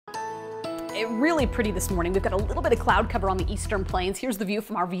Really pretty this morning. We've got a little bit of cloud cover on the eastern plains. Here's the view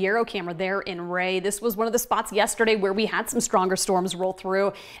from our Viero camera there in Ray. This was one of the spots yesterday where we had some stronger storms roll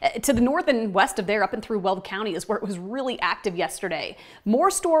through. To the north and west of there, up and through Weld County, is where it was really active yesterday. More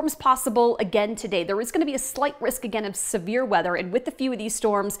storms possible again today. There is going to be a slight risk again of severe weather, and with a few of these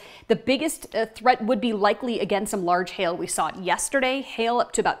storms, the biggest threat would be likely again some large hail. We saw it yesterday, hail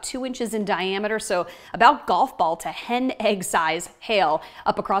up to about 2 inches in diameter, so about golf ball to hen egg size hail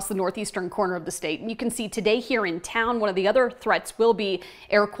up across the northeastern corner of the state. And you can see today here in town, one of the other threats will be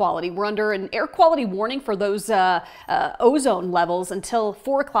air quality. We're under an air quality warning for those ozone levels until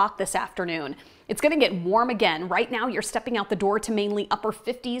 4 o'clock this afternoon. It's going to get warm again. Right now, you're stepping out the door to mainly upper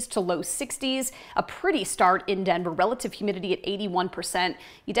 50s to low 60s. A pretty start in Denver. Relative humidity at 81%.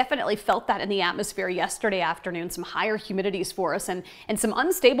 You definitely felt that in the atmosphere yesterday afternoon. Some higher humidities for us and some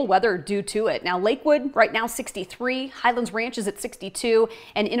unstable weather due to it. Now, Lakewood right now 63. Highlands Ranch is at 62.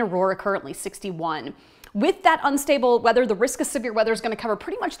 And in Aurora currently 61. With that unstable weather, the risk of severe weather is going to cover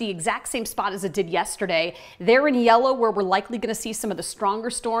pretty much the exact same spot as it did yesterday. There in yellow where we're likely going to see some of the stronger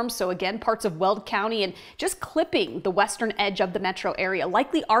storms. So again, parts of Weld County and just clipping the western edge of the metro area.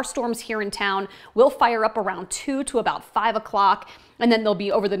 Likely our storms here in town will fire up around 2 to about 5 o'clock. And then they'll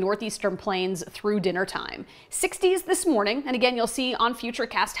be over the northeastern plains through dinner time. 60s this morning. And again, you'll see on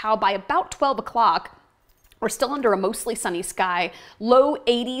Futurecast how by about 12 o'clock, we're still under a mostly sunny sky. Low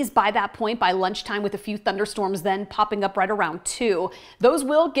 80s by that point, by lunchtime, with a few thunderstorms then popping up right around 2. Those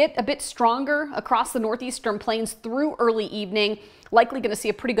will get a bit stronger across the northeastern plains through early evening. Likely going to see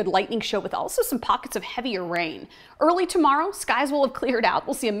a pretty good lightning show with also some pockets of heavier rain. Early tomorrow, skies will have cleared out.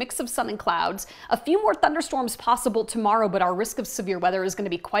 We'll see a mix of sun and clouds. A few more thunderstorms possible tomorrow, but our risk of severe weather is going to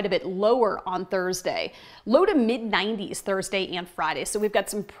be quite a bit lower on Thursday. Low to mid 90s Thursday and Friday. So we've got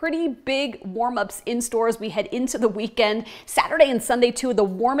some pretty big warm-ups in store as we head into the weekend. Saturday and Sunday, 2 of the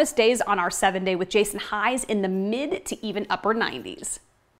warmest days on our 7-day with Jason highs in the mid to even upper 90s.